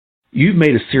You've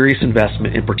made a serious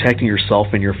investment in protecting yourself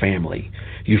and your family.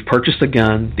 You've purchased a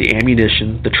gun, the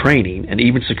ammunition, the training, and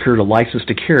even secured a license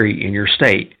to carry in your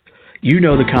state. You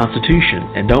know the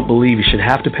Constitution and don't believe you should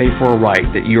have to pay for a right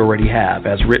that you already have,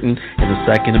 as written in the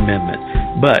Second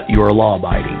Amendment, but you are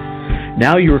law-abiding.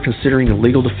 Now you are considering the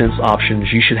legal defense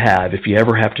options you should have if you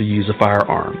ever have to use a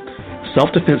firearm.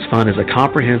 Self-Defense Fund is a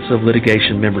comprehensive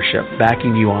litigation membership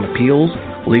backing you on appeals,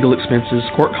 legal expenses,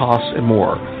 court costs, and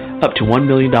more, up to $1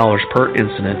 million per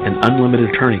incident and unlimited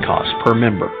attorney costs per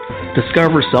member.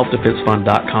 Discover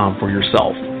selfdefensefund.com for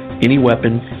yourself. Any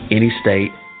weapon, any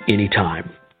state,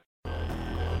 anytime.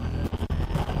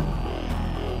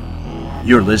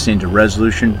 You're listening to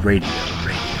Resolution Radio.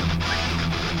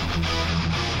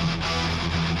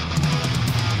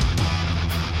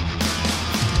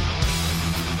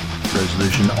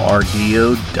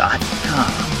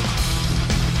 ResolutionRDO.com.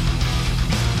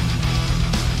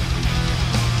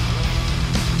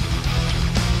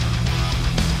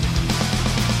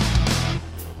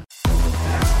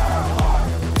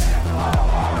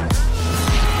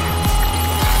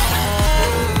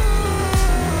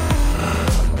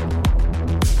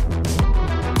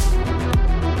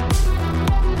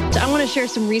 Share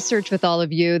some research with all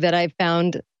of you that I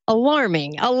found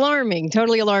alarming,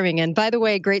 totally alarming. And by the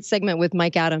way, great segment with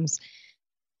Mike Adams.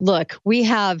 Look, we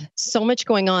have so much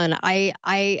going on. I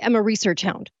am a research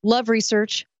hound, love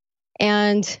research.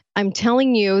 And I'm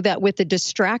telling you that with the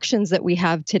distractions that we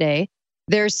have today,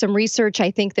 there's some research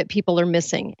I think that people are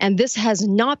missing. And this has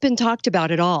not been talked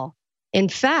about at all. In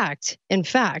fact,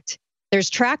 there's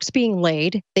tracks being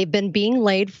laid. They've been being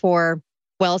laid for,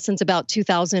 since about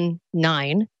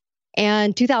 2009.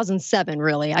 And 2007,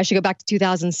 really. I should go back to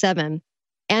 2007.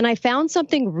 And I found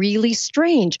something really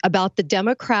strange about the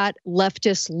Democrat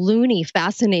leftist loony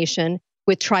fascination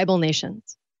with tribal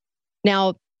nations.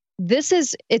 Now,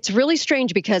 it's really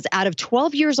strange because out of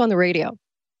 12 years on the radio,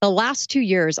 the last 2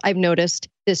 years, I've noticed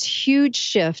this huge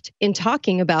shift in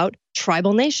talking about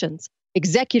tribal nations,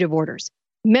 executive orders,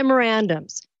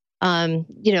 memorandums,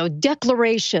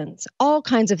 declarations, all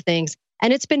kinds of things.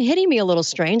 And it's been hitting me a little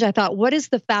strange. I thought, what is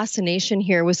the fascination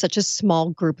here with such a small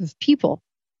group of people?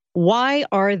 Why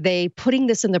are they putting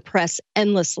this in the press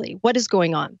endlessly? What is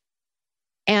going on?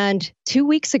 And 2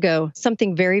 weeks ago,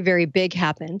 something very, very big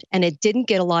happened, and it didn't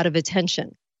get a lot of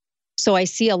attention. So I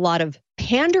see a lot of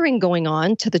pandering going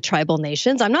on to the tribal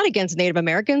nations. I'm not against Native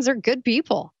Americans. They're good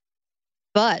people.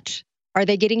 But are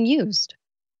they getting used?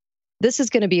 This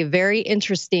is going to be a very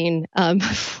interesting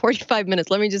 45 minutes.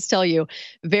 Let me just tell you,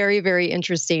 very, very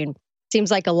interesting.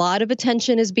 Seems like a lot of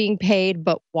attention is being paid,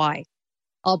 but why?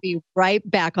 I'll be right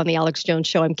back on the Alex Jones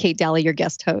Show. I'm Kate Daly, your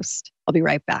guest host. I'll be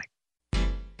right back.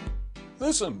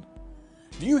 Listen,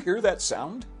 do you hear that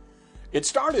sound? It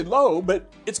started low,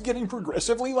 but it's getting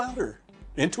progressively louder.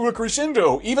 Into a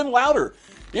crescendo, even louder.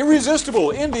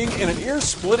 Irresistible, ending in an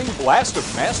ear-splitting blast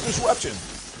of mass disruption.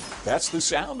 That's the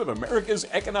sound of America's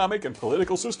economic and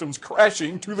political systems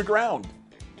crashing to the ground.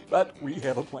 But we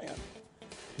have a plan.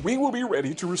 We will be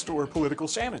ready to restore political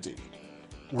sanity.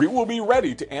 We will be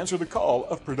ready to answer the call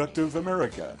of productive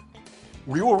America.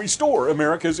 We will restore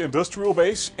America's industrial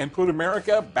base and put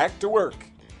America back to work.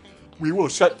 We will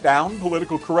shut down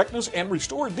political correctness and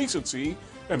restore decency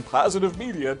and positive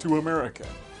media to America.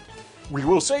 We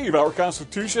will save our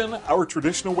Constitution, our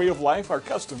traditional way of life, our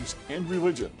customs, and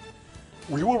religion.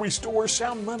 We will restore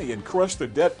sound money and crush the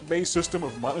debt-based system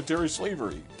of monetary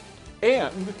slavery.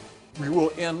 And we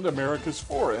will end America's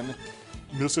foreign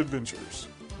misadventures.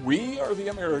 We are the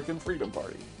American Freedom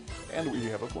Party, and we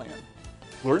have a plan.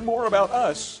 Learn more about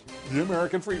us, the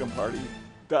American Freedom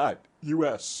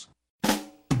Party.us.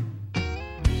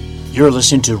 You're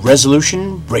listening to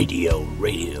Resolution Radio.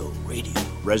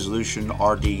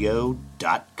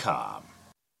 ResolutionRDO.com.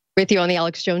 With you on the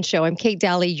Alex Jones Show. I'm Kate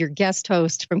Daly, your guest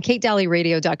host from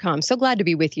KateDalyRadio.com. So glad to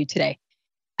be with you today.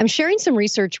 I'm sharing some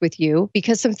research with you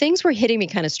because some things were hitting me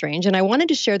kind of strange, and I wanted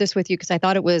to share this with you because I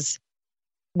thought it was,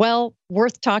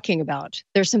 worth talking about.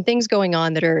 There's some things going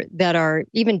on that are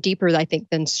even deeper, I think,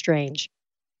 than strange.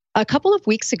 A couple of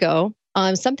weeks ago,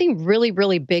 something really,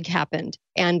 really big happened,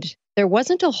 and there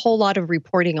wasn't a whole lot of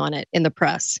reporting on it in the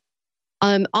press.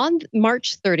 On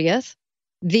March 30th,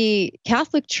 the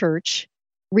Catholic Church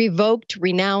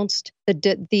renounced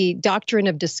the Doctrine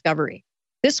of Discovery.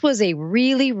 This was a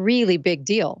really, really big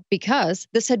deal because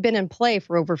this had been in play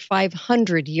for over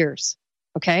 500 years.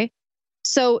 Okay,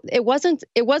 so it wasn't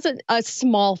a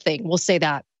small thing. We'll say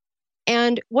that.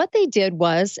 And what they did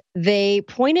was they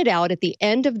pointed out at the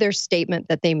end of their statement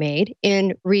that they made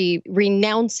in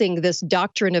renouncing this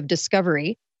Doctrine of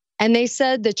Discovery, and they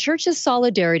said the Church's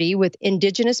solidarity with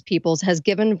indigenous peoples has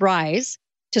given rise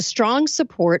to strong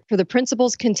support for the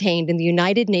principles contained in the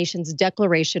United Nations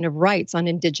Declaration of Rights on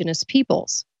Indigenous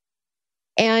Peoples.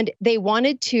 And they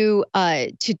wanted to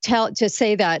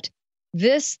say that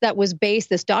this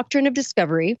doctrine of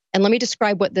discovery, and let me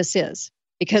describe what this is,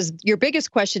 because your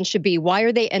biggest question should be, why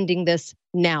are they ending this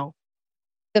now?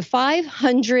 The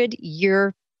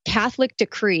 500-year Catholic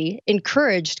decree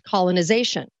encouraged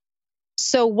colonization.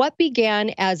 So what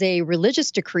began as a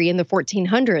religious decree in the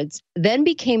 1400s then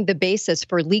became the basis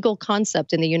for legal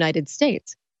concept in the United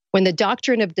States. When the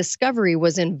doctrine of discovery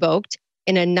was invoked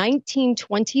in a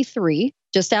 1923,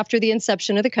 just after the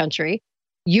inception of the country,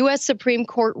 U.S. Supreme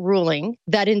Court ruling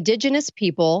that indigenous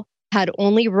people had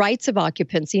only rights of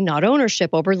occupancy, not ownership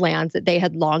over lands that they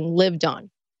had long lived on.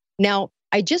 Now,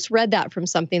 I just read that from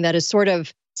something that is sort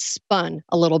of spun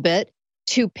a little bit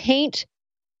to paint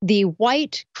the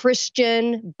white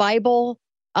Christian Bible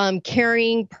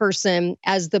carrying person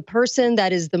as the person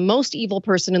that is the most evil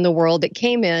person in the world that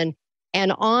came in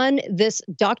and on this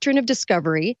doctrine of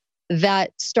discovery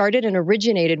that started and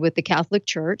originated with the Catholic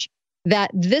Church,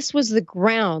 that this was the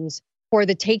grounds for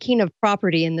the taking of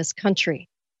property in this country.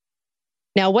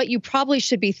 Now, what you probably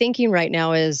should be thinking right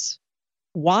now is,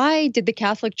 why did the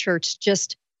Catholic Church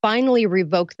just finally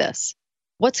revoke this?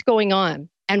 What's going on?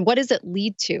 And what does it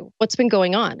lead to? What's been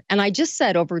going on? And I just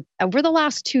said over the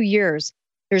last 2 years,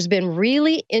 there's been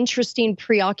really interesting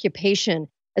preoccupation,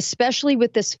 especially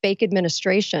with this fake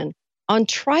administration, on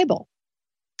tribal,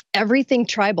 everything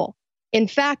tribal. In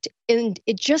fact,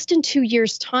 just in 2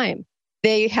 years' time,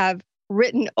 they have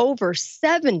written over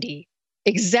 70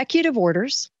 executive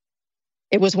orders.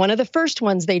 It was one of the first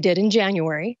ones they did in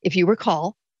January, if you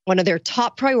recall, one of their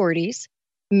top priorities,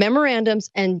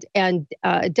 memorandums and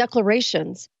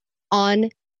declarations on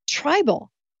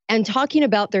tribal and talking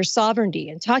about their sovereignty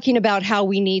and talking about how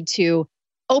we need to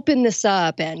open this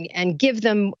up and give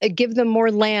them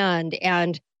more land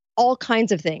and all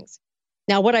kinds of things.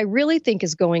 Now, what I really think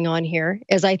is going on here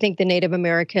is I think the Native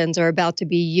Americans are about to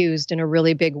be used in a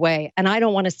really big way, and I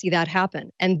don't want to see that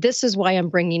happen. And this is why I'm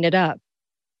bringing it up.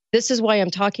 This is why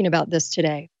I'm talking about this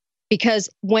today. Because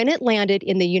when it landed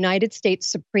in the United States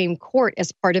Supreme Court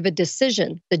as part of a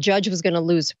decision, the judge was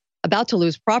about to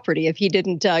lose property if he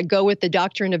didn't go with the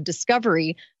doctrine of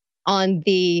discovery on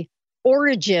the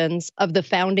origins of the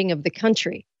founding of the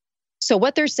country. So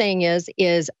what they're saying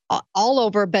is all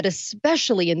over, but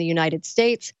especially in the United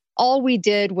States, all we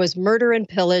did was murder and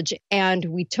pillage, and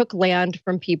we took land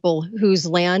from people whose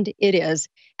land it is,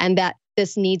 and that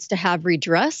this needs to have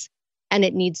redress, and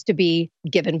it needs to be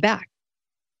given back.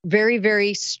 Very,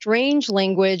 very strange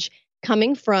language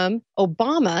coming from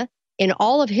Obama. In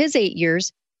all of his 8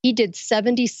 years, he did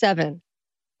 77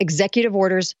 executive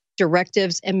orders,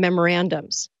 directives, and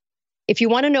memorandums. If you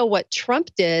want to know what Trump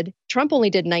did, Trump only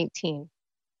did 19.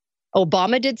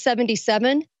 Obama did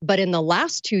 77, but in the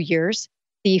last 2 years,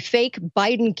 the fake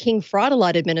Biden King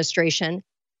Fraud-a-lot administration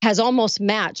has almost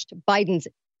matched Biden's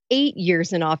 8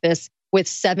 years in office with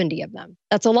 70 of them.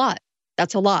 That's a lot.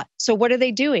 That's a lot. So what are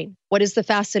they doing? What is the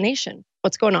fascination?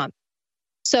 What's going on?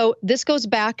 So this goes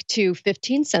back to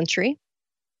 15th century,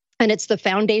 and it's the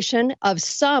foundation of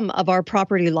some of our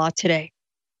property law today.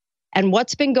 And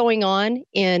what's been going on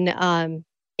in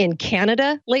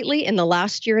Canada lately in the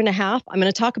last year and a half, I'm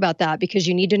going to talk about that because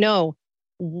you need to know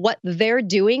what they're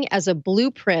doing as a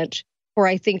blueprint for,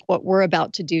 I think, what we're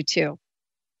about to do too.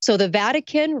 So the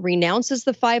Vatican renounces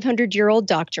the 500-year-old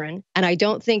doctrine, and I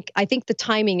think the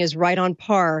timing is right on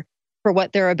par for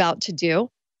what they're about to do.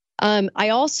 I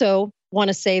also want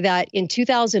to say that in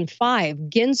 2005,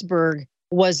 Ginsburg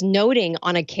was noting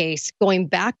on a case going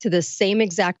back to the same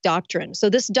exact doctrine. So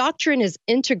this doctrine is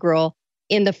integral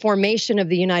in the formation of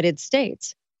the United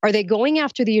States. Are they going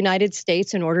after the United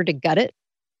States in order to gut it?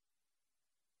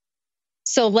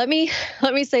 So let me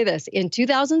say this. In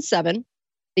 2007,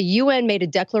 the UN made a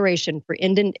declaration for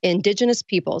indigenous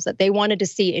peoples that they wanted to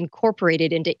see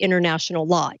incorporated into international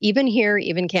law, even here,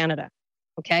 even Canada.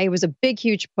 Okay, it was a big,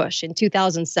 huge push in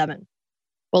 2007.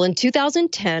 Well, in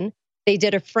 2010, they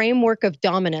did a framework of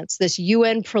dominance, this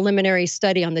UN preliminary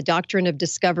study on the doctrine of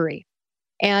discovery.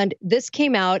 And this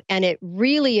came out and it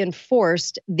really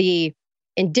enforced the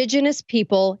indigenous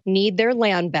people need their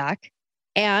land back.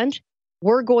 And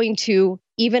we're going to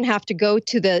even have to go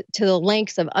to the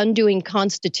lengths of undoing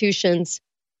constitutions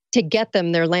to get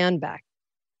them their land back.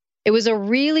 It was a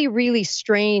really, really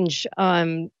strange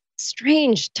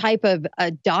type of a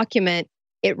document.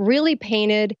 It really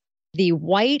painted the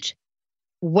white,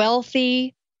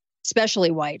 wealthy, especially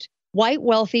white,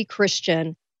 wealthy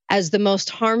Christian as the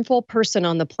most harmful person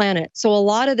on the planet. So a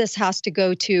lot of this has to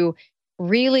go to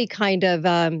really kind of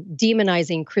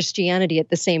demonizing Christianity at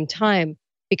the same time.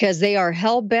 because they are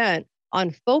hell-bent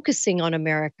on focusing on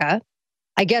America.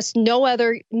 I guess no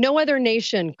other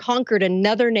nation conquered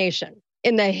another nation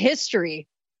in the history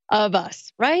of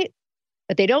us, right?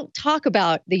 But they don't talk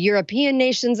about the European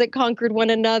nations that conquered one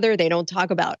another. They don't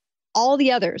talk about all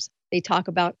the others. They talk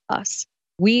about us.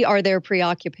 We are their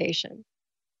preoccupation.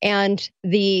 And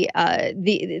the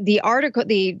article,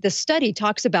 the study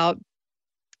talks about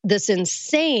this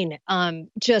insane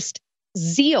just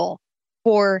zeal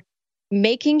for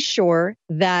making sure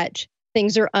that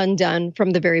things are undone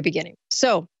from the very beginning.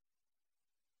 So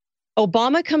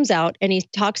Obama comes out and he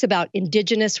talks about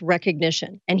indigenous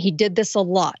recognition. And he did this a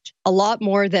lot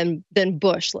more than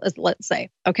Bush, let's say,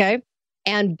 okay?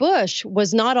 And Bush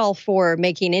was not all for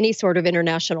making any sort of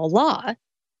international law.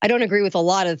 I don't agree with a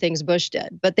lot of the things Bush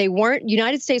did, but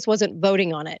United States wasn't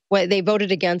voting on it. They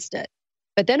voted against it.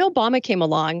 But then Obama came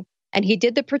along and he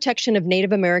did the protection of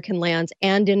Native American lands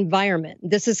and environment.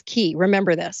 This is key.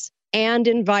 Remember this. And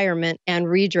environment and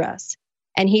redress.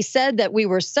 And he said that we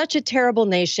were such a terrible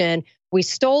nation. We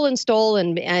stole and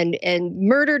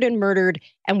murdered and murdered.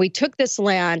 And we took this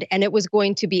land and it was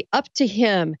going to be up to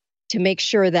him to make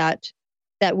sure that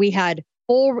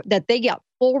they got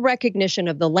full recognition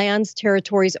of the lands,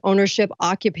 territories, ownership,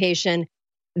 occupation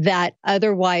that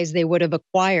otherwise they would have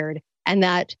acquired. And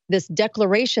that this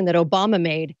declaration that Obama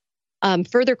made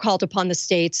further called upon the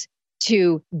states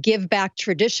to give back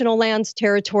traditional lands,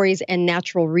 territories, and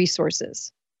natural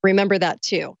resources. Remember that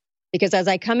too, because as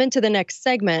I come into the next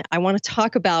segment, I want to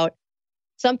talk about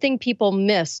something people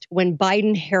missed when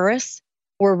Biden-Harris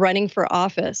were running for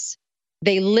office.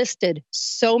 They listed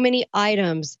so many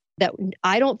items that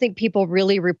I don't think people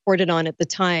really reported on at the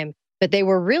time, but they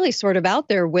were really sort of out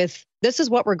there with, this is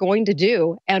what we're going to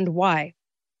do and why.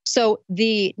 So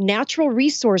the natural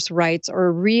resource rights are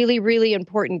a really, really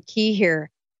important key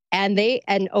here. And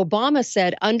Obama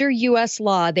said under U.S.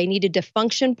 law, they needed to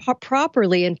function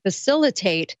properly and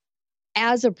facilitate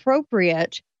as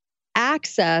appropriate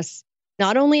access,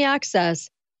 not only access,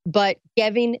 but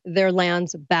giving their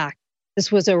lands back.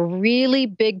 This was a really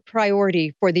big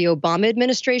priority for the Obama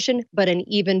administration, but an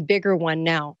even bigger one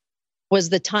now was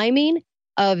the timing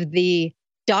of the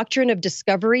Doctrine of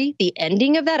Discovery, the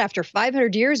ending of that after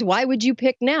 500 years. Why would you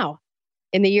pick now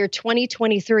in the year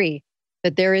 2023?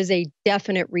 But there is a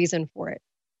definite reason for it.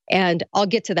 And I'll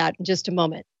get to that in just a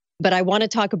moment. But I want to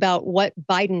talk about what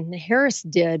Biden and Harris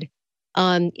did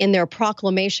in their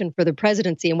proclamation for the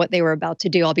presidency and what they were about to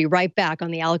do. I'll be right back on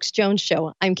the Alex Jones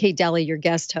Show. I'm Kate Deli, your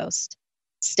guest host.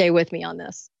 Stay with me on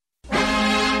this. The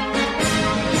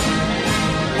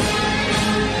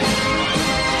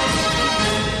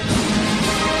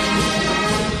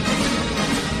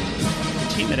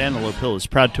team at Antelope Hill is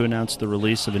proud to announce the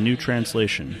release of a new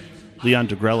translation, Leon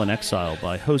Degrelle in Exile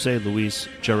by Jose Luis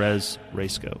Jerez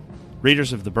Resco.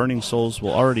 Readers of The Burning Souls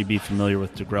will already be familiar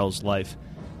with Degrelle's life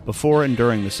before and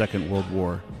during the Second World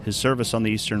War, his service on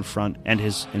the Eastern Front, and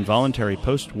his involuntary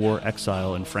post-war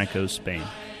exile in Franco's Spain.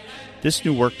 This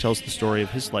new work tells the story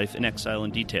of his life in exile in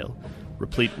detail,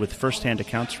 replete with first-hand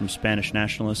accounts from Spanish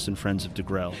nationalists and friends of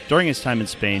Degrelle. During his time in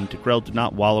Spain, Degrelle did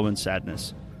not wallow in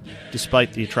sadness,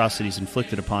 despite the atrocities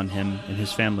inflicted upon him and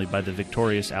his family by the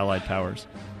victorious Allied powers.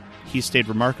 He stayed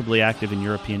remarkably active in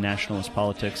European nationalist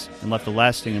politics and left a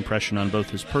lasting impression on both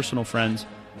his personal friends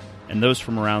and those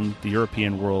from around the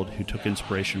European world who took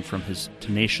inspiration from his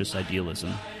tenacious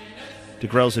idealism.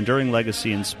 Degrelle's enduring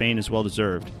legacy in Spain is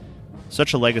well-deserved.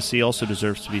 Such a legacy also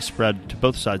deserves to be spread to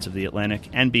both sides of the Atlantic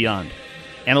and beyond.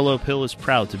 Antelope Hill is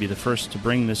proud to be the first to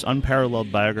bring this unparalleled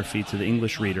biography to the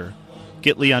English reader.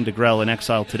 Get Leon Degrelle in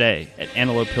Exile today at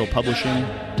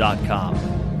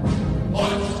antelopehillpublishing.com.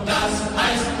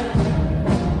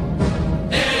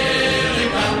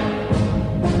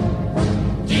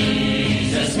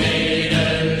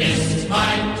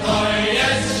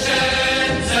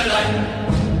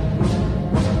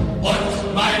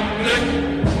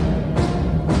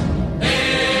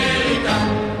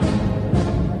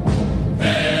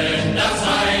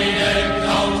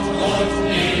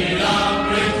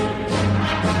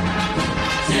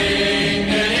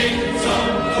 Singe zum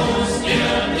Gruß ihr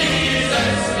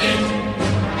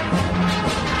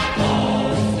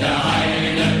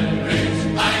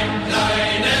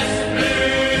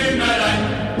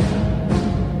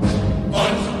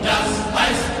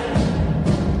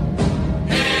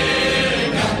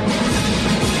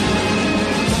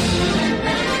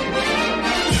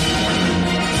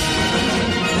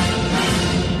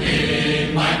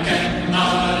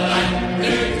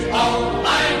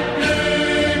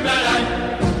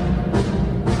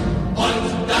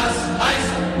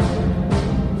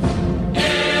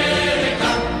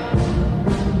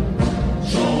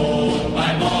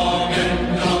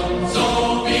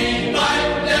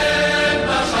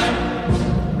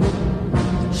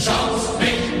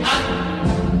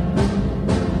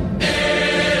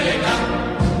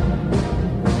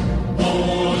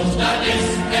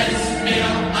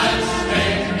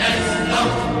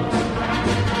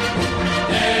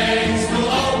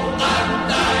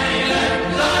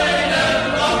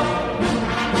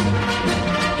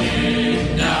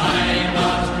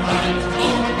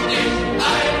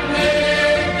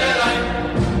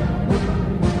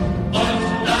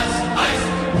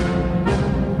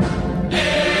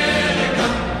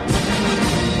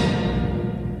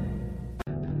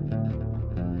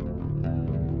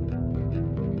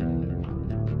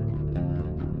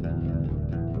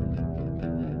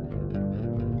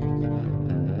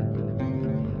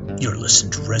You're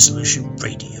listening to Resolution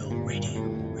Radio.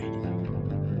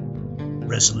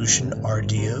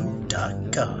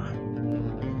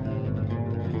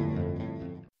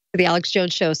 ResolutionRDO.com. The Alex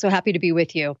Jones Show. So happy to be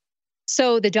with you.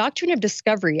 So the Doctrine of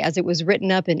Discovery, as it was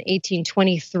written up in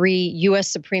 1823 U.S.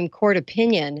 Supreme Court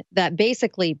opinion that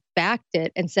basically backed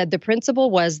it and said the principle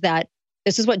was that,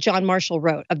 this is what John Marshall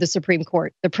wrote of the Supreme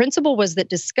Court. The principle was that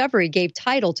discovery gave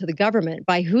title to the government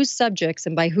by whose subjects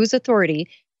and by whose authority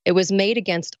it was made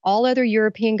against all other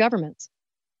European governments,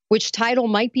 which title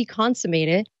might be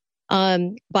consummated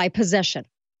by possession.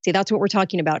 See, that's what we're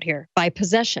talking about here, by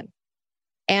possession.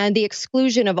 And the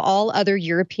exclusion of all other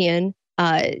Europeans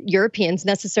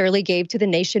necessarily gave to the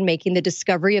nation making the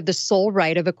discovery of the sole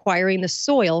right of acquiring the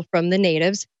soil from the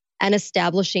natives and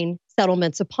establishing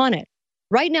settlements upon it.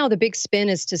 Right now, the big spin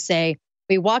is to say,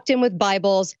 we walked in with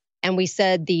Bibles and we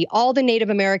said all the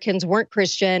Native Americans weren't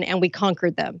Christian and we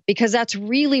conquered them, because that's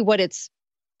really what it's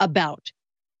about.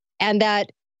 And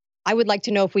that I would like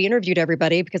to know if we interviewed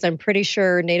everybody, because I'm pretty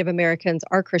sure Native Americans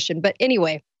are Christian. But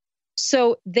anyway,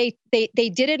 so they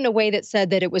did it in a way that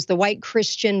said that it was the white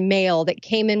Christian male that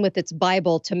came in with its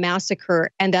Bible to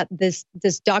massacre, and that this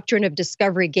doctrine of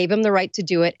discovery gave him the right to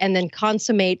do it and then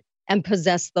consummate and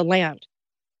possess the land.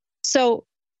 So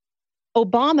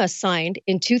Obama signed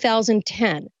in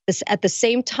 2010, this at the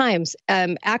same time,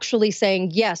 actually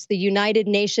saying, yes, the United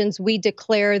Nations, we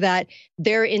declare that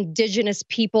their Indigenous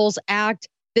Peoples Act,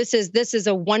 this is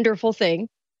a wonderful thing,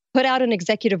 put out an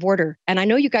executive order. And I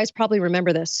know you guys probably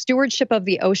remember this: stewardship of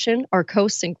the ocean, our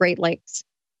coasts and Great Lakes.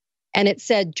 And it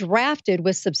said, drafted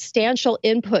with substantial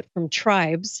input from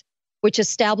tribes, which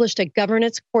established a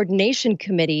governance coordination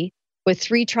committee with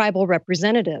 3 tribal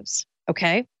representatives.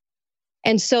 Okay.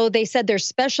 And so they said their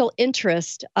special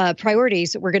interest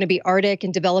priorities were going to be Arctic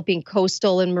and developing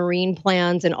coastal and marine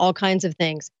plans and all kinds of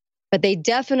things. But they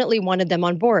definitely wanted them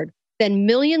on board. Then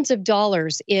millions of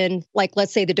dollars in, like,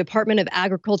 let's say the Department of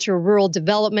Agriculture, Rural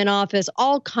Development Office,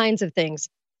 all kinds of things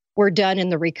were done in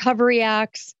the Recovery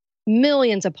Acts,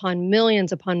 millions upon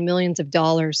millions upon millions of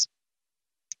dollars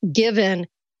given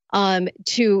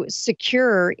to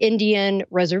secure Indian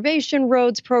reservation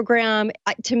roads program.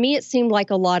 To me, it seemed like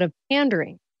a lot of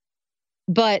pandering.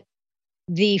 But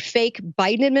the fake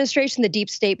Biden administration, the deep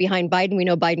state behind Biden, we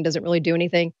know Biden doesn't really do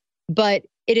anything, but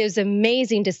it is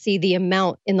amazing to see the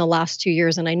amount in the last 2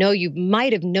 years. And I know you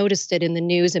might have noticed it in the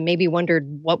news and maybe wondered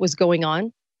what was going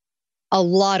on. A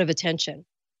lot of attention.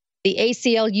 The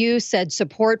ACLU said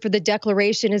support for the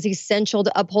declaration is essential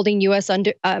to upholding U.S.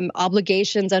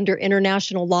 obligations under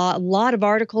international law. A lot of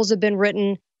articles have been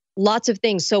written, lots of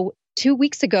things. So 2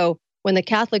 weeks ago, when the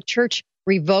Catholic Church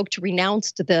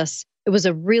renounced this, it was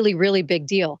a really, really big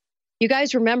deal. You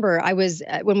guys remember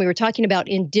when we were talking about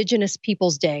Indigenous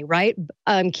Peoples Day, right?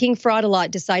 King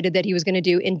Fraudalot decided that he was going to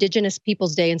do Indigenous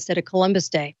Peoples Day instead of Columbus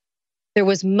Day. There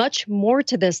was much more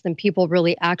to this than people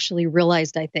really actually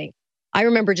realized, I think. I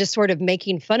remember just sort of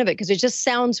making fun of it because it just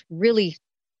sounds really,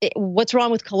 what's wrong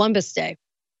with Columbus Day?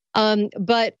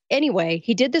 But anyway,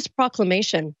 he did this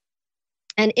proclamation.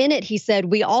 And in it, he said,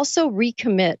 we also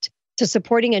recommit to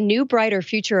supporting a new, brighter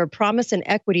future of promise and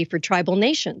equity for tribal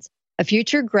nations, a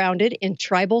future grounded in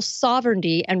tribal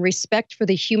sovereignty and respect for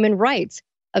the human rights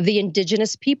of the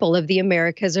indigenous people of the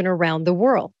Americas and around the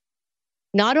world.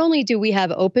 Not only do we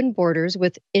have open borders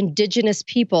with indigenous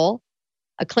people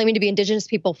claiming to be indigenous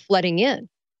people flooding in,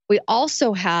 we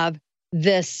also have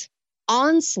this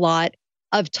onslaught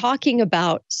of talking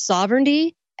about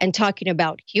sovereignty and talking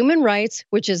about human rights,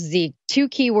 which is the 2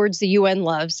 keywords the UN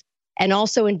loves, and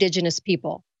also indigenous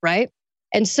people, right?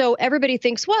 And so everybody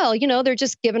thinks, well, they're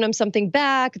just giving them something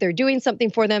back, they're doing something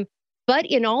for them. But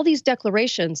in all these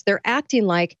declarations, they're acting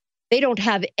like they don't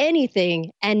have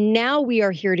anything, and now we are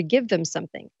here to give them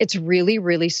something. It's really,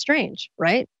 really strange,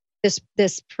 right?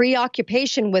 This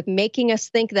preoccupation with making us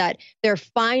think that they're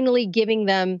finally giving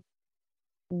them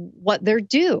what they're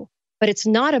due. But it's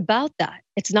not about that.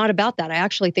 It's not about that. I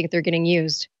actually think they're getting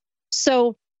used.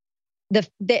 So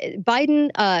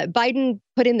Biden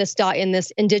put in this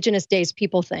Indigenous Days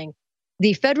People thing.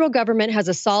 The federal government has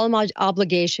a solemn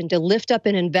obligation to lift up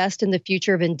and invest in the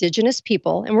future of indigenous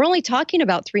people. And we're only talking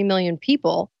about 3 million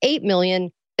people, 8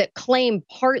 million that claim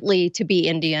partly to be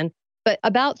Indian, but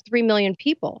about 3 million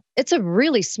people. It's a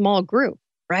really small group,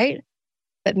 right?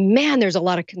 But man, there's a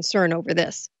lot of concern over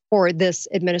this for this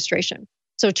administration.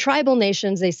 So tribal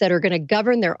nations, they said, are going to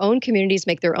govern their own communities,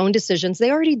 make their own decisions.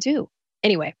 They already do.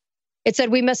 Anyway, it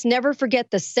said we must never forget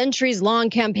the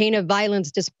centuries-long campaign of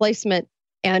violence, displacement,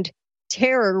 and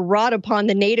terror wrought upon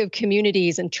the native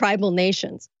communities and tribal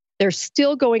nations. They're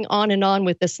still going on and on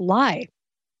with this lie.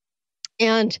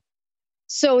 And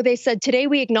So they said, today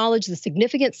we acknowledge the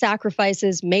significant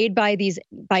sacrifices made by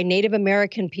Native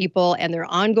American people and their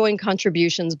ongoing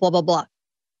contributions, blah, blah, blah.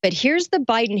 But here's the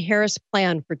Biden-Harris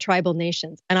plan for tribal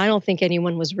nations. And I don't think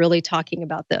anyone was really talking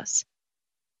about this.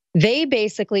 They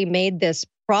basically made this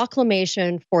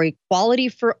proclamation for equality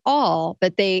for all,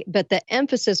 but the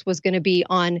emphasis was going to be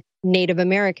on Native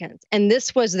Americans. And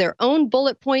this was their own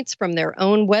bullet points from their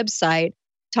own website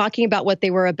talking about what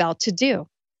they were about to do.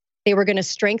 They were going to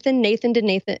strengthen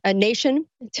nation-to-nation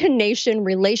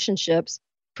relationships,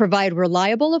 provide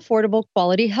reliable, affordable,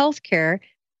 quality health care,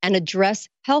 and address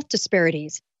health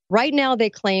disparities. Right now, they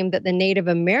claim that the Native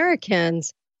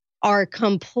Americans are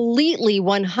completely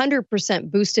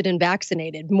 100% boosted and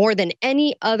vaccinated, more than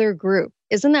any other group.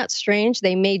 Isn't that strange?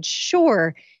 They made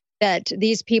sure that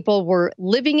these people were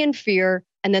living in fear,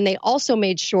 and then they also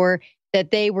made sure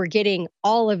that they were getting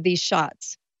all of these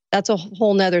shots. That's a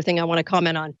whole nother thing I want to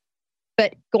comment on.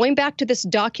 But going back to this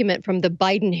document from the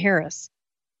Biden-Harris,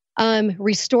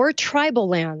 restore tribal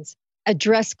lands,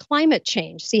 address climate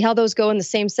change. See how those go in the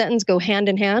same sentence, go hand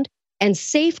in hand? And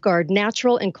safeguard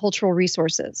natural and cultural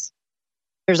resources.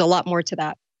 There's a lot more to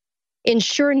that.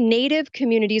 Ensure Native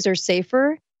communities are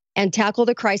safer and tackle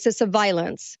the crisis of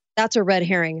violence. That's a red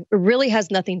herring. It really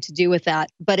has nothing to do with that,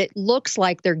 but it looks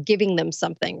like they're giving them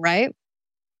something, right?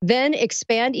 Then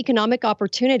expand economic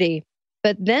opportunity.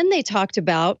 But then they talked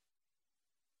about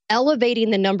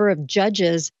elevating the number of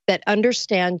judges that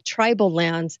understand tribal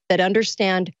lands, that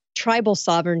understand tribal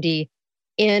sovereignty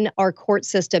in our court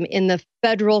system, in the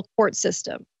federal court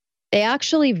system. They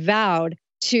actually vowed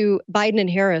to Biden and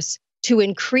Harris to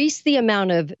increase the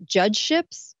amount of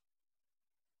judgeships.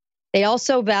 They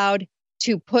also vowed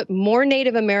to put more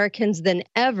Native Americans than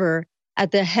ever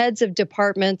at the heads of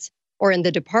departments or in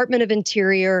the Department of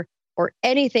Interior or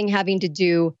anything having to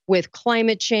do with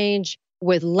climate change,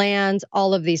 with lands,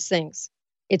 all of these things.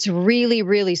 It's really,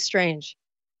 really strange.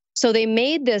 So they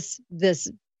made this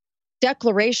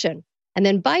declaration, and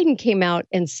then Biden came out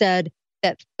and said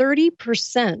that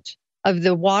 30% of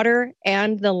the water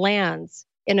and the lands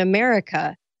in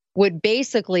America would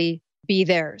basically be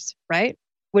theirs, right?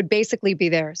 Would basically be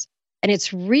theirs. And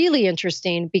it's really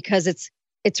interesting because it's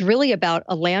really about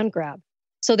a land grab.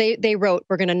 So they wrote,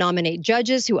 we're going to nominate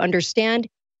judges who understand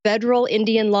federal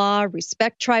Indian law,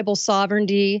 respect tribal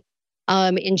sovereignty. Now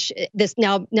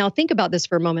think about this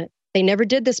for a moment. They never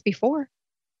did this before.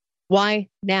 Why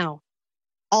now?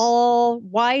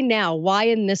 Why now? Why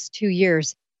in this 2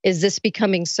 years is this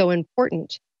becoming so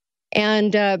important?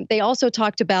 And they also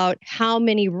talked about how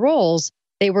many roles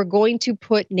they were going to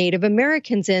put Native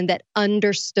Americans in that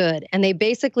understood. And they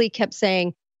basically kept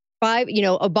saying,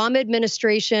 Obama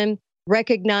administration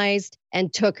recognized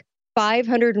and took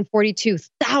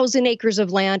 542,000 acres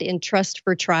of land in trust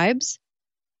for tribes.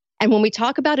 And when we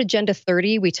talk about Agenda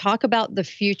 30, we talk about the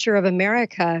future of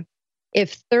America.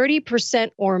 If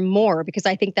 30% or more, because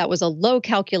I think that was a low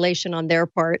calculation on their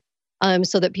part,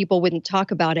 so that people wouldn't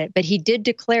talk about it, but he did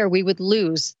declare we would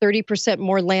lose 30%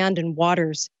 more land and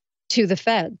waters to the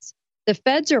feds. The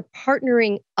feds are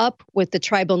partnering up with the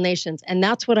tribal nations, and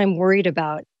that's what I'm worried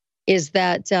about, is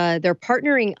that they're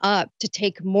partnering up to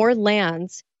take more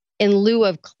lands in lieu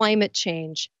of climate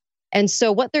change. And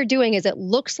so what they're doing is it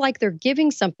looks like they're giving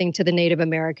something to the Native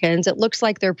Americans. It looks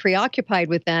like they're preoccupied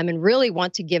with them and really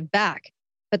want to give back.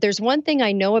 But there's one thing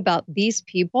I know about these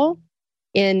people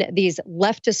in these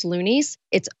leftist loonies.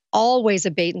 It's always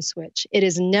a bait and switch. It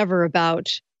is never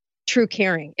about true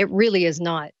caring. It really is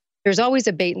not. There's always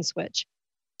a bait and switch.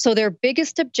 So their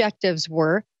biggest objectives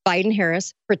were,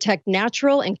 Biden-Harris, protect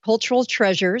natural and cultural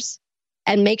treasures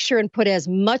and make sure and put as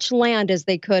much land as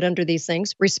they could under these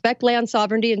things, respect land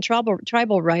sovereignty and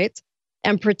tribal rights,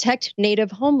 and protect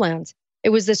native homelands. It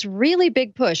was this really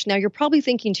big push. Now, you're probably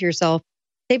thinking to yourself,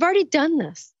 they've already done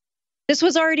this. This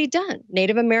was already done.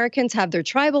 Native Americans have their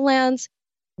tribal lands.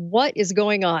 What is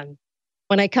going on?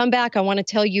 When I come back, I want to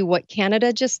tell you what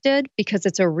Canada just did, because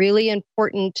it's a really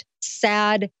important,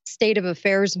 sad state of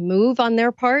affairs move on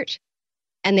their part.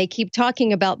 And they keep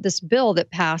talking about this bill that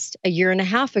passed a year and a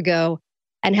half ago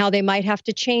and how they might have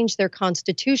to change their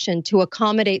constitution to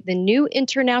accommodate the new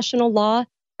international law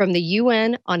from the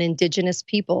UN on Indigenous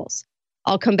peoples.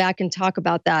 I'll come back and talk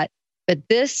about that. But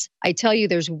this, I tell you,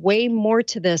 there's way more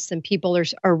to this than people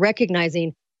are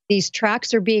recognizing. These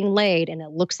tracks are being laid, and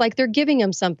it looks like they're giving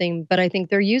them something, but I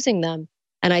think they're using them.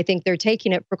 And I think they're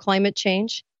taking it for climate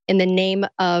change in the name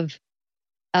of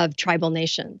tribal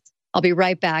nations. I'll be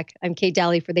right back. I'm Kate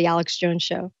Daly for The Alex Jones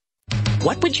Show.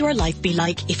 What would your life be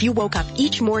like if you woke up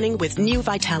each morning with new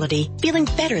vitality, feeling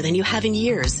better than you have in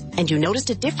years, and you noticed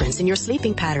a difference in your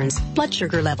sleeping patterns, blood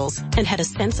sugar levels, and had a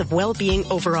sense of well-being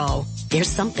overall? There's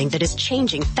something that is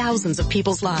changing thousands of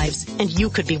people's lives, and you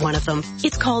could be one of them.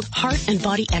 It's called Heart and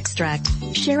Body Extract.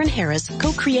 Sharon Harris,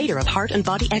 co-creator of Heart and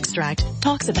Body Extract,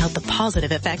 talks about the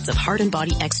positive effects of Heart and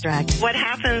Body Extract. What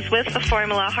happens with the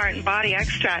formula Heart and Body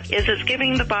Extract is it's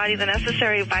giving the body the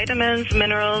necessary vitamins,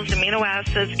 minerals, amino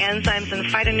acids, enzymes, and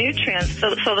phytonutrients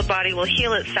so the body will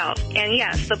heal itself. And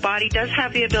yes, the body does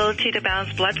have the ability to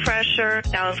balance blood pressure,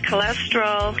 balance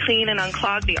cholesterol, clean and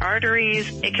unclog the arteries.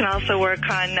 It can also work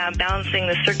on balancing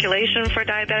the circulation for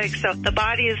diabetics. So the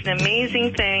body is an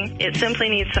amazing thing. It simply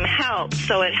needs some help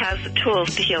so it has the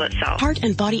tools to heal itself. Heart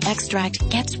and Body Extract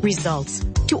gets results.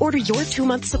 To order your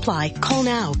 2-month supply, call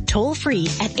now, toll free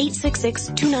at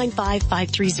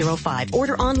 866-295-5305.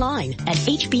 Order online at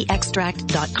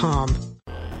hbextract.com.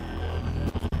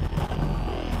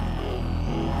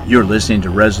 You're listening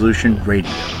to Resolution Radio.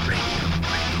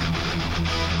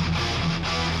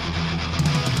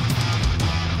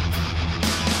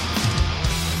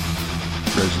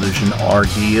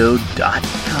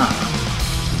 ResolutionRDO.com.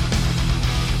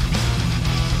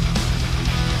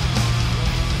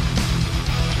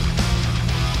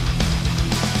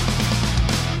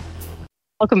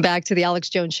 Welcome back to the Alex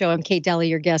Jones Show. I'm Kate Daly,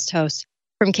 your guest host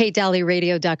from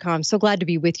KDSradio.com. So glad to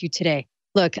be with you today.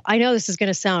 Look, I know this is going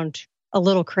to sound a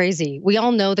little crazy. We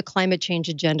all know the climate change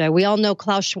agenda. We all know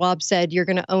Klaus Schwab said you're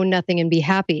going to own nothing and be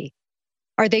happy.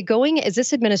 Are they going, is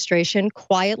this administration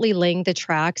quietly laying the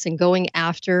tracks and going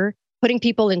after, putting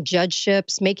people in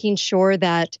judgeships, making sure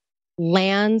that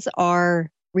lands are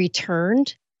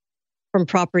returned from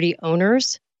property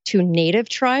owners to native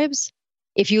tribes?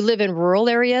 If you live in rural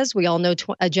areas, we all know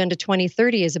Agenda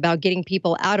 2030 is about getting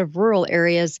people out of rural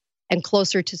areas and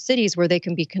closer to cities where they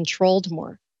can be controlled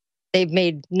more. They've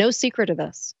made no secret of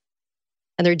this,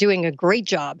 and they're doing a great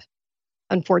job,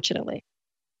 unfortunately.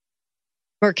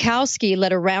 Murkowski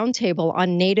led a roundtable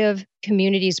on Native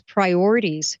communities'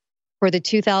 priorities for the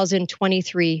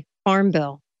 2023 Farm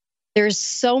Bill. There's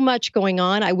so much going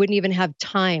on, I wouldn't even have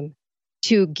time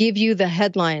to give you the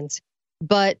headlines.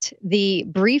 But the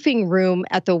briefing room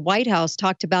at the White House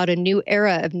talked about a new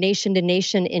era of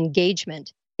nation-to-nation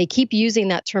engagement. They keep using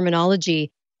that terminology,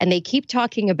 and they keep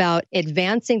talking about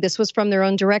advancing, this was from their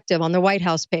own directive on the White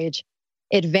House page,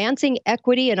 advancing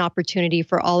equity and opportunity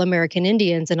for all American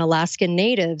Indians and Alaskan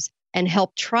Natives and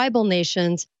help tribal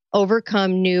nations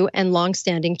overcome new and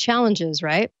longstanding challenges,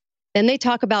 right? Then they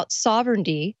talk about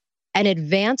sovereignty and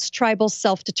advanced tribal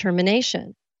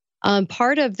self-determination.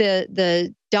 Part of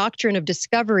the doctrine of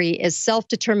discovery is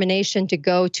self-determination to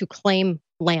go to claim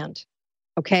land,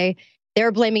 okay?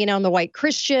 They're blaming it on the white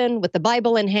Christian with the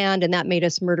Bible in hand, and that made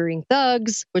us murdering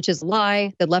thugs, which is a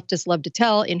lie that leftists love to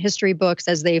tell in history books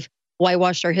as they've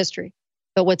whitewashed our history.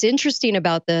 But what's interesting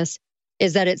about this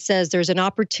is that it says there's an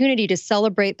opportunity to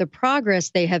celebrate the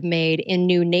progress they have made in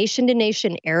new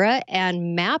nation-to-nation era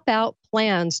and map out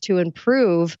plans to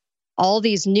improve all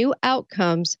these new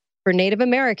outcomes for Native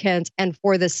Americans and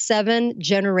for the 7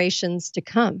 generations to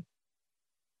come.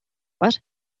 What?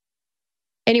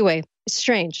 Anyway, it's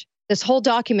strange. This whole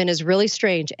document is really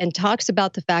strange and talks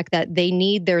about the fact that they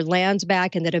need their lands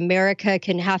back and that America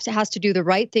has to do the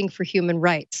right thing for human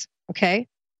rights. Okay?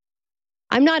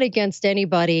 I'm not against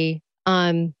anybody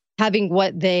having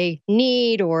what they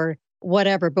need or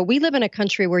whatever, but we live in a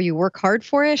country where you work hard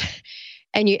for it.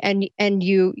 And you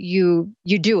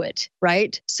do it,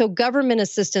 right? So government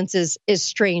assistance is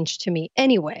strange to me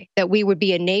anyway, that we would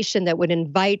be a nation that would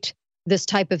invite this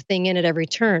type of thing in at every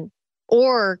turn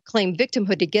or claim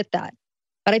victimhood to get that.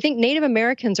 But I think Native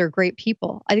Americans are great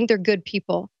people. I think they're good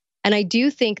people. And I do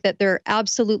think that they're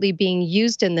absolutely being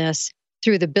used in this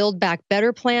through the Build Back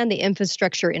Better plan, the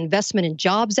Infrastructure Investment and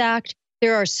Jobs Act.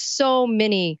 There are so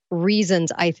many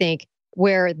reasons, I think,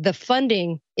 where the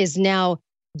funding is now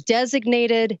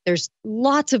designated. There's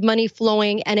lots of money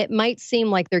flowing, and it might seem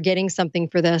like they're getting something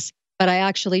for this, but I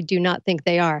actually do not think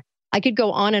they are. I could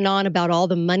go on and on about all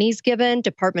the monies given,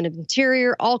 Department of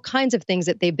Interior, all kinds of things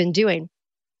that they've been doing.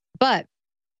 But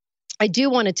I do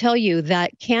want to tell you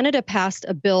that Canada passed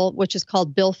a bill which is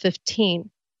called Bill 15.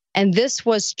 And this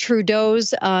was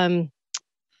Trudeau's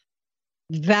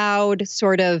vowed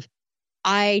sort of,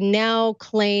 I now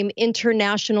claim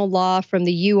international law from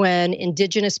the UN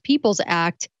Indigenous Peoples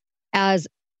Act as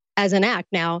an act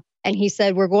now. And he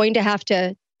said, we're going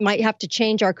to might have to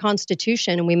change our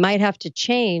constitution and we might have to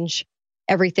change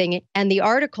everything. And the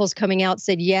articles coming out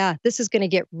said, yeah, this is going to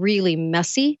get really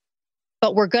messy,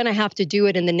 but we're going to have to do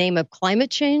it in the name of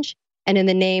climate change and in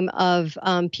the name of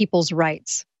people's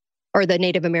rights. or the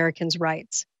Native Americans'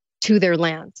 rights to their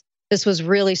lands. This was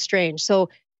really strange. So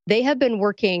they have been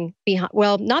working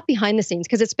not behind the scenes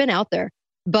because it's been out there,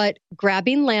 but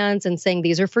grabbing lands and saying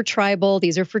these are for tribal,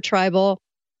 these are for tribal.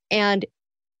 And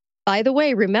by the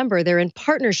way, remember, they're in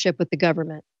partnership with the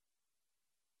government.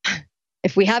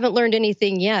 If we haven't learned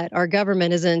anything yet, our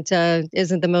government isn't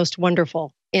the most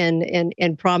wonderful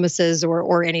in promises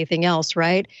or anything else,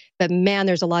 right? But man,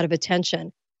 there's a lot of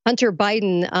attention. Hunter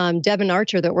Biden, Devin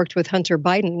Archer that worked with Hunter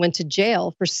Biden went to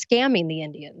jail for scamming the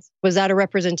Indians. Was that a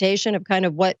representation of kind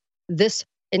of what this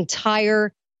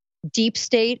entire deep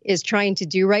state is trying to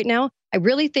do right now? I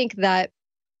really think that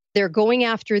they're going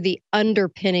after the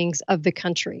underpinnings of the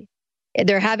country.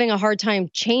 They're having a hard time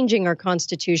changing our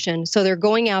Constitution, so they're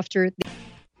going after.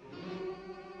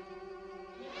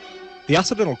 The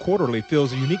Occidental Quarterly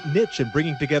fills a unique niche in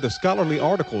bringing together scholarly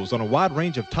articles on a wide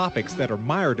range of topics that are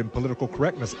mired in political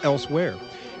correctness elsewhere.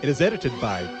 It is edited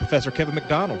by Professor Kevin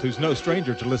McDonald, who's no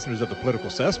stranger to listeners of the political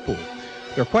cesspool.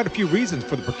 There are quite a few reasons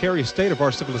for the precarious state of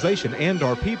our civilization and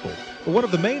our people, but one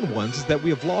of the main ones is that we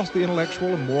have lost the intellectual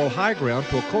and moral high ground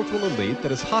to a cultural elite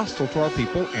that is hostile to our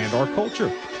people and our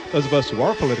culture. Those of us who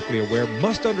are politically aware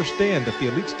must understand that the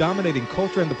elites dominating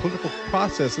culture and the political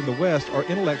process in the West are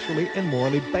intellectually and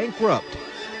morally bankrupt.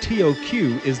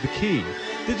 TOQ is the key.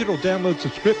 Digital download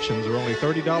subscriptions are only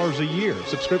 $30 a year.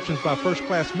 Subscriptions by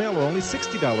first-class mail are only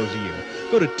 $60 a year.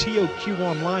 Go to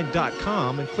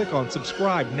TOQonline.com and click on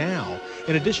Subscribe Now.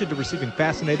 In addition to receiving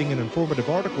fascinating and informative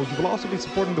articles, you will also be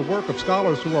supporting the work of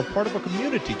scholars who are part of a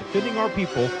community defending our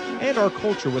people and our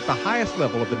culture with the highest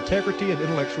level of integrity and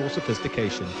intellectual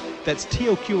sophistication. That's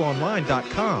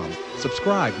TOQonline.com.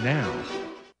 Subscribe now.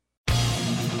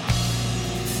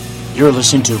 You're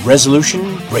listening to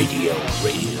Resolution Radio.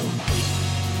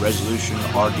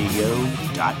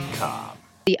 ResolutionRDO.com.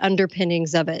 The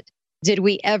underpinnings of it. Did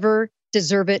we ever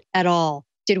deserve it at all?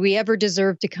 Did we ever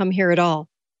deserve to come here at all?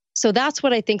 So that's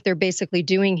what I think they're basically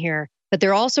doing here. But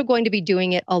they're also going to be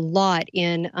doing it a lot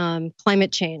in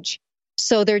climate change.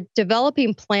 So they're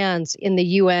developing plans in the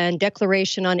UN,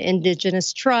 Declaration on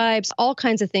Indigenous Tribes, all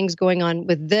kinds of things going on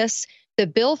with this. The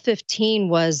Bill 15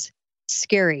 was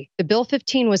scary. The Bill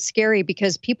 15 was scary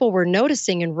because people were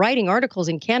noticing and writing articles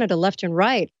in Canada left and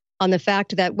right on the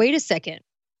fact that, wait a second,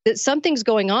 that something's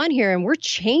going on here and we're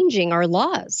changing our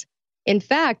laws. In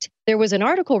fact, there was an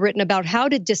article written about how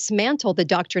to dismantle the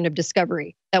doctrine of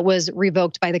discovery that was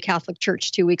revoked by the Catholic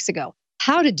Church 2 weeks ago.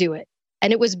 How to do it.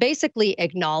 And it was basically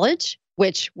acknowledge,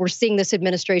 which we're seeing this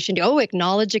administration do. Oh,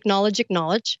 acknowledge.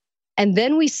 And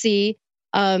then we see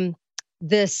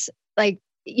this,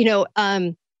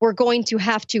 we're going to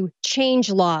have to change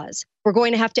laws. We're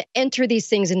going to have to enter these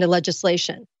things into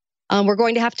legislation. We're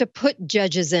going to have to put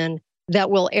judges in that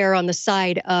will err on the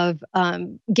side of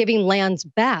giving lands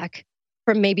back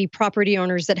from maybe property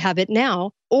owners that have it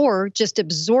now, or just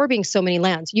absorbing so many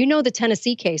lands. You know the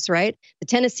Tennessee case, right? The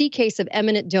Tennessee case of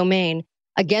eminent domain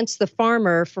against the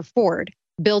farmer for Ford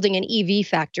building an EV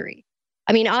factory.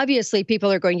 I mean, obviously,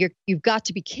 people are going, you've got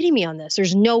to be kidding me on this.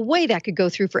 There's no way that could go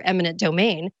through for eminent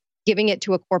domain, giving it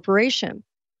to a corporation.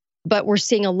 But we're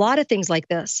seeing a lot of things like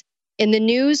this. In the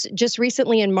news just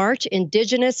recently in March,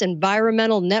 indigenous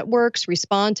environmental networks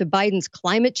respond to Biden's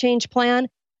climate change plan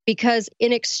because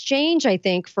in exchange, I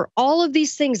think, for all of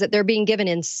these things that they're being given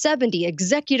in 70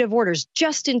 executive orders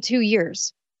just in 2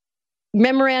 years,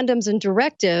 memorandums and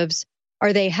directives,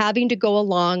 are they having to go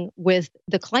along with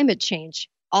the climate change?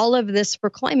 All of this for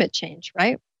climate change,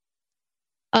 right?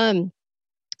 So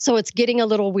it's getting a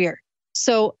little weird.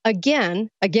 So again,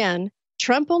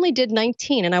 Trump only did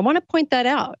 19, and I want to point that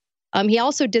out. He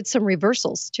also did some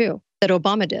reversals too that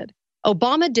Obama did.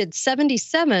 Obama did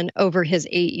 77 over his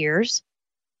 8 years.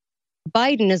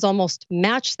 Biden has almost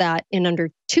matched that in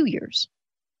under 2 years.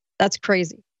 That's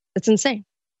crazy. That's insane.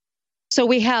 So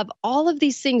we have all of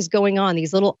these things going on,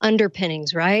 these little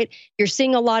underpinnings, right? You're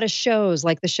seeing a lot of shows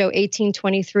like the show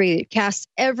 1823. It casts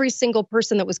every single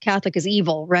person that was Catholic as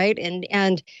evil, right?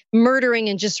 And murdering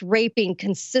and just raping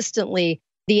consistently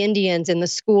the Indians in the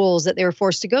schools that they were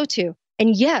forced to go to.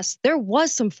 And yes, there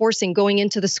was some forcing going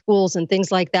into the schools and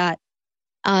things like that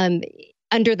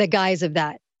under the guise of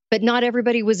that. But not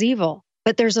everybody was evil.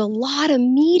 But there's a lot of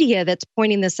media that's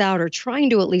pointing this out or trying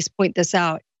to at least point this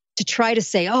out to try to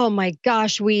say, oh my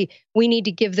gosh, we need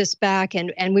to give this back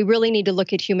and we really need to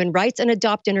look at human rights and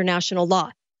adopt international law.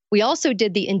 We also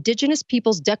did the Indigenous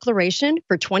Peoples Declaration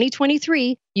for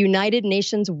 2023 United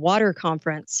Nations Water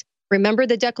Conference. Remember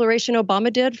the declaration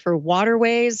Obama did for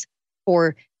waterways,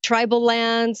 for tribal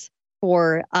lands,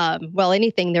 for,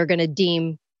 anything they're going to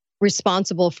deem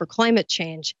responsible for climate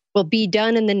change will be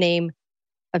done in the name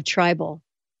of tribal.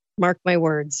 Mark my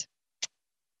words.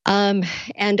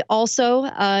 And also,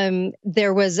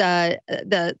 there was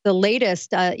the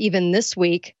latest, even this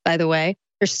week, by the way.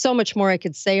 There's so much more I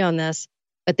could say on this,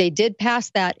 but they did pass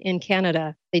that in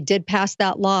Canada. They did pass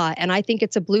that law, and I think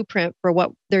it's a blueprint for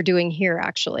what they're doing here,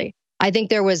 actually. I think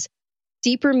there was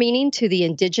deeper meaning to the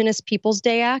Indigenous Peoples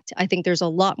Day Act. I think there's a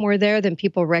lot more there than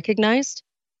people recognized.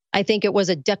 I think it was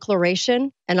a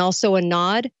declaration and also a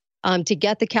nod to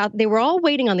get the Catholic. They were all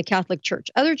waiting on the Catholic Church.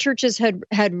 Other churches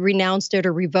had renounced it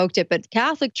or revoked it, but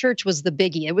Catholic Church was the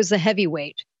biggie. It was the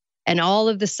heavyweight, and all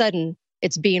of a sudden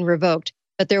it's being revoked.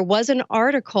 But there was an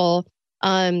article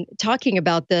talking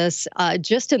about this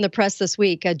just in the press this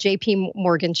week. J.P.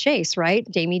 Morgan Chase, right?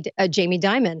 Jamie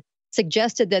Dimon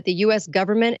suggested that the U.S.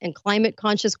 government and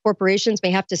climate-conscious corporations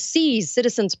may have to seize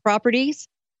citizens' properties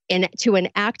and to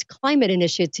enact climate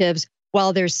initiatives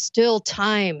while there's still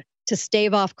time to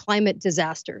stave off climate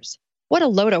disasters. What a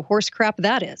load of horse crap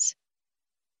that is.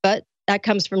 But that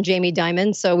comes from Jamie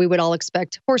Dimon, so we would all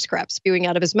expect horse crap spewing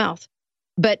out of his mouth.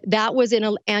 But that was in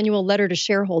an annual letter to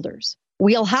shareholders.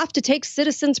 We'll have to take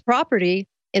citizens' property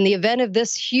in the event of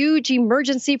this huge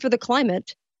emergency for the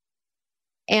climate.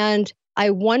 And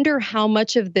I wonder how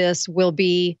much of this will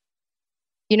be,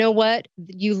 you know what,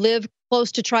 you live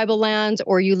close to tribal lands,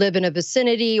 or you live in a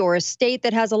vicinity or a state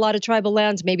that has a lot of tribal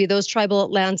lands. Maybe those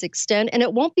tribal lands extend, and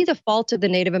it won't be the fault of the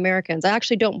Native Americans. I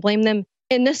actually don't blame them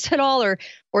in this at all, or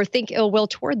think ill will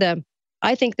toward them.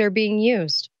 I think they're being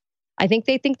used. I think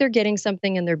they think they're getting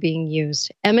something and they're being used.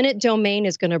 Eminent domain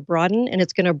is going to broaden, and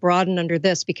it's going to broaden under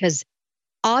this because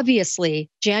obviously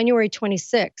January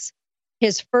 26th,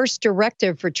 his first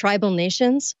directive for tribal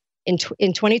nations in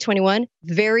 2021,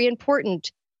 very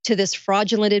important to this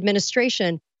fraudulent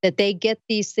administration that they get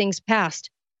these things passed.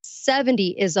 70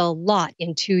 is a lot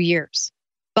in 2 years.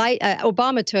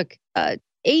 Obama took 8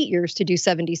 years to do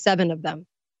 77 of them.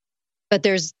 But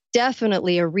there's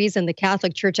definitely a reason the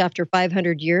Catholic Church, after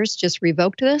 500 years, just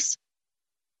revoked this,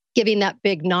 giving that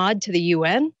big nod to the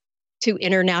UN, to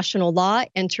international law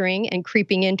entering and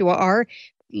creeping into our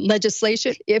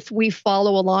legislation if we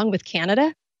follow along with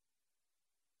Canada.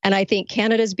 And I think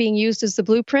Canada is being used as the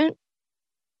blueprint.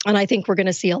 And I think we're going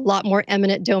to see a lot more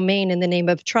eminent domain in the name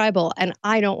of tribal. And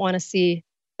I don't want to see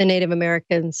the Native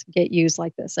Americans get used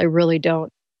like this. I really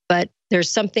don't. But there's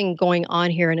something going on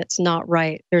here and it's not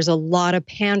right. There's a lot of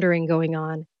pandering going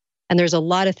on. And there's a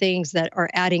lot of things that are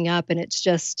adding up. And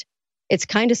it's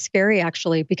kind of scary,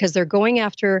 actually, because they're going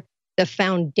after the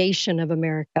foundation of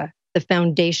America, the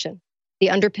foundation,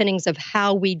 the underpinnings of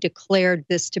how we declared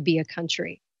this to be a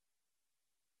country.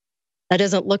 That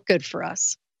doesn't look good for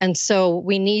us. And so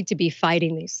we need to be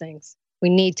fighting these things. We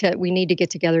need to get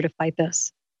together to fight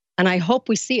this. And I hope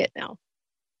we see it now.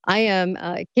 I am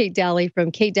Kate Daly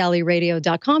from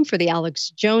katedalleyradio.com for the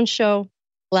Alex Jones Show.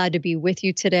 Glad to be with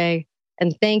you today.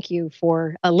 And thank you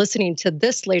for listening to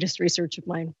this latest research of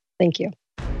mine. Thank you.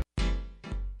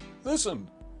 Listen,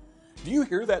 do you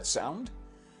hear that sound?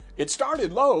 It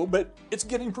started low, but it's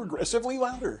getting progressively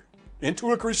louder.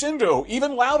 Into a crescendo,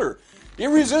 even louder.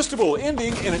 Irresistible,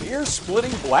 ending in an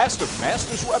ear-splitting blast of mass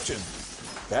disruption.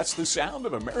 That's the sound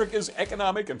of America's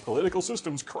economic and political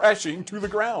systems crashing to the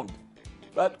ground.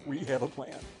 But we have a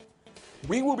plan.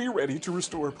 We will be ready to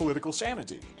restore political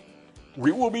sanity.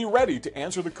 We will be ready to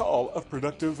answer the call of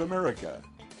productive America.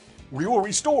 We will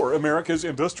restore America's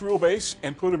industrial base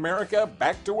and put America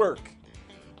back to work.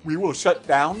 We will shut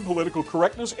down political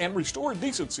correctness and restore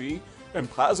decency and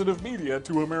positive media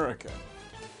to America.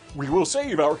 We will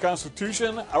save our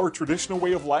Constitution, our traditional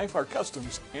way of life, our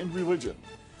customs, and religion.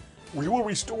 We will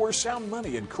restore sound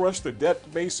money and crush the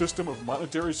debt-based system of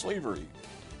monetary slavery.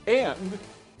 And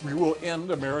we will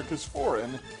end America's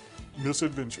foreign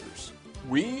misadventures.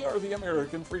 We are the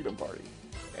American Freedom Party,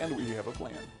 and we have a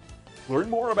plan. Learn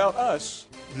more about us,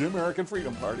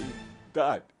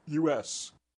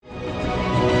 theamericanfreedomparty.us.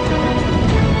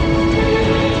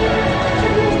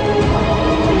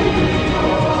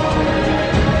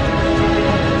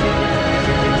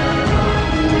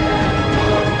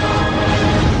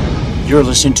 You're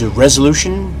listening to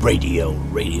Resolution Radio.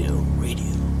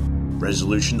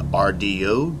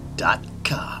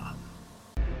 ResolutionRDO.com.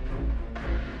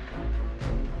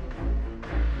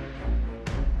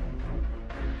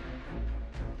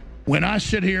 When I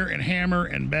sit here and hammer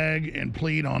and beg and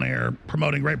plead on air,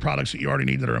 promoting great products that you already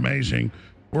need that are amazing,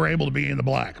 we're able to be in the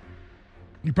black.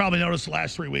 You probably noticed the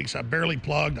last 3 weeks I barely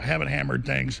plugged, I haven't hammered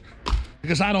things,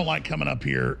 because I don't like coming up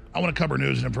here. I want to cover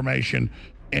news and information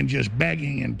and just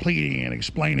begging and pleading and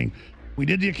explaining. We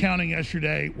did the accounting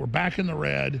yesterday. We're back in the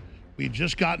red. We've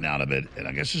just gotten out of it, and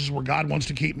I guess this is where God wants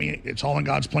to keep me. It's all in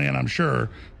God's plan, I'm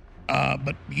sure.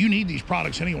 But you need these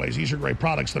products anyways. These are great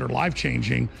products that are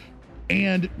life-changing,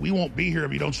 and we won't be here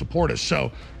if you don't support us.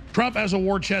 So Trump has a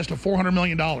war chest of $400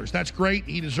 million. That's great.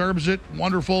 He deserves it.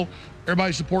 Wonderful.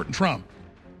 Everybody's supporting Trump.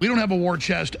 We don't have a war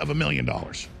chest of $1 million.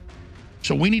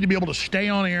 So we need to be able to stay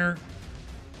on air.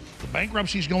 The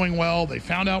bankruptcy's going well. They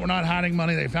found out we're not hiding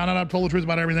money. They found out I've told the truth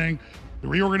about everything. The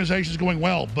reorganization is going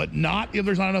well, but not if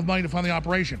there's not enough money to fund the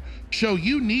operation. So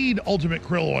you need Ultimate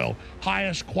Krill Oil,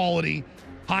 highest quality,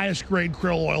 highest grade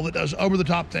krill oil that does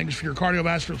over-the-top things for your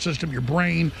cardiovascular system, your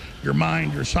brain, your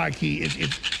mind, your psyche.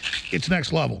 It's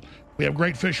next level. We have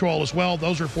great fish oil as well.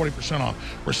 Those are 40% off.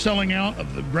 We're selling out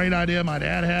of the great idea my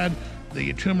dad had,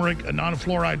 the turmeric and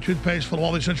non-fluoride toothpaste full of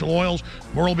all the essential oils.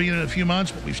 More will be in a few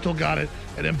months, but we've still got it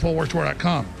at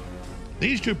InfoWarsStore.com.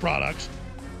 These two products,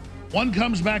 one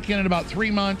comes back in about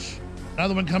 3 months,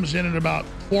 another one comes in about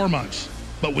 4 months.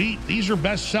 But these are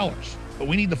best sellers, but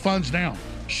we need the funds now.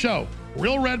 So,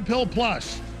 Real Red Pill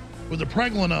Plus with the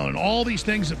pregnenolone and all these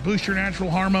things that boost your natural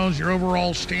hormones, your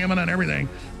overall stamina and everything,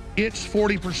 it's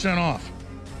 40% off.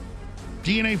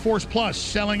 DNA Force Plus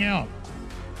selling out.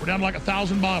 We're down to like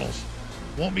 1,000 bottles.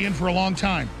 Won't be in for a long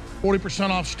time. 40%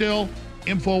 off still.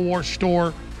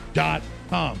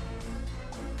 InfoWarsStore.com.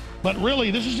 But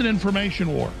really, this is an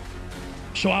information war.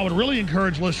 So I would really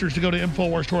encourage listeners to go to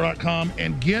InfoWarsStore.com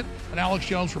and get an Alex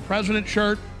Jones for President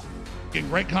shirt. Get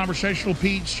great conversational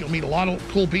piece. You'll meet a lot of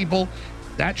cool people.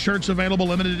 That shirt's available,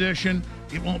 limited edition.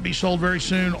 It won't be sold very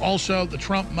soon. Also, the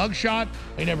Trump mugshot.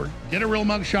 They never did a real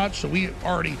mugshot, so we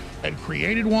already had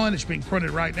created one. It's being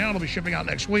printed right now. It'll be shipping out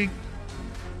next week.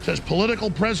 It says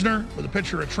political prisoner with a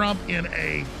picture of Trump in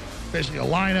basically a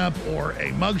lineup or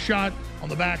a mugshot on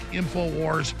the back,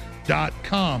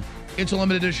 Infowars.com. It's a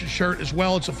limited edition shirt as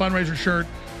well. It's a fundraiser shirt.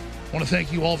 I want to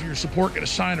thank you all for your support. Get a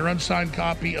signed or unsigned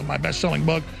copy of my best-selling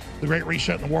book, The Great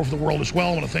Reset and the War for the World as well.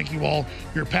 I want to thank you all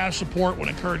for your past support. I want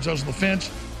to encourage those on the fence.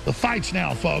 The fight's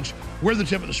now, folks. We're the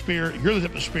tip of the spear. You're the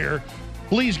tip of the spear.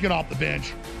 Please get off the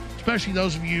bench, especially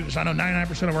those of you, because I know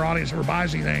 99% of our audience never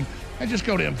buys anything, and just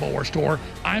go to InfoWars Store.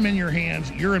 I'm in your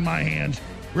hands. You're in my hands.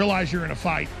 Realize you're in a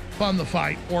fight. Fund the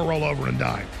fight or roll over and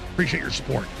die. Appreciate your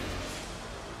support.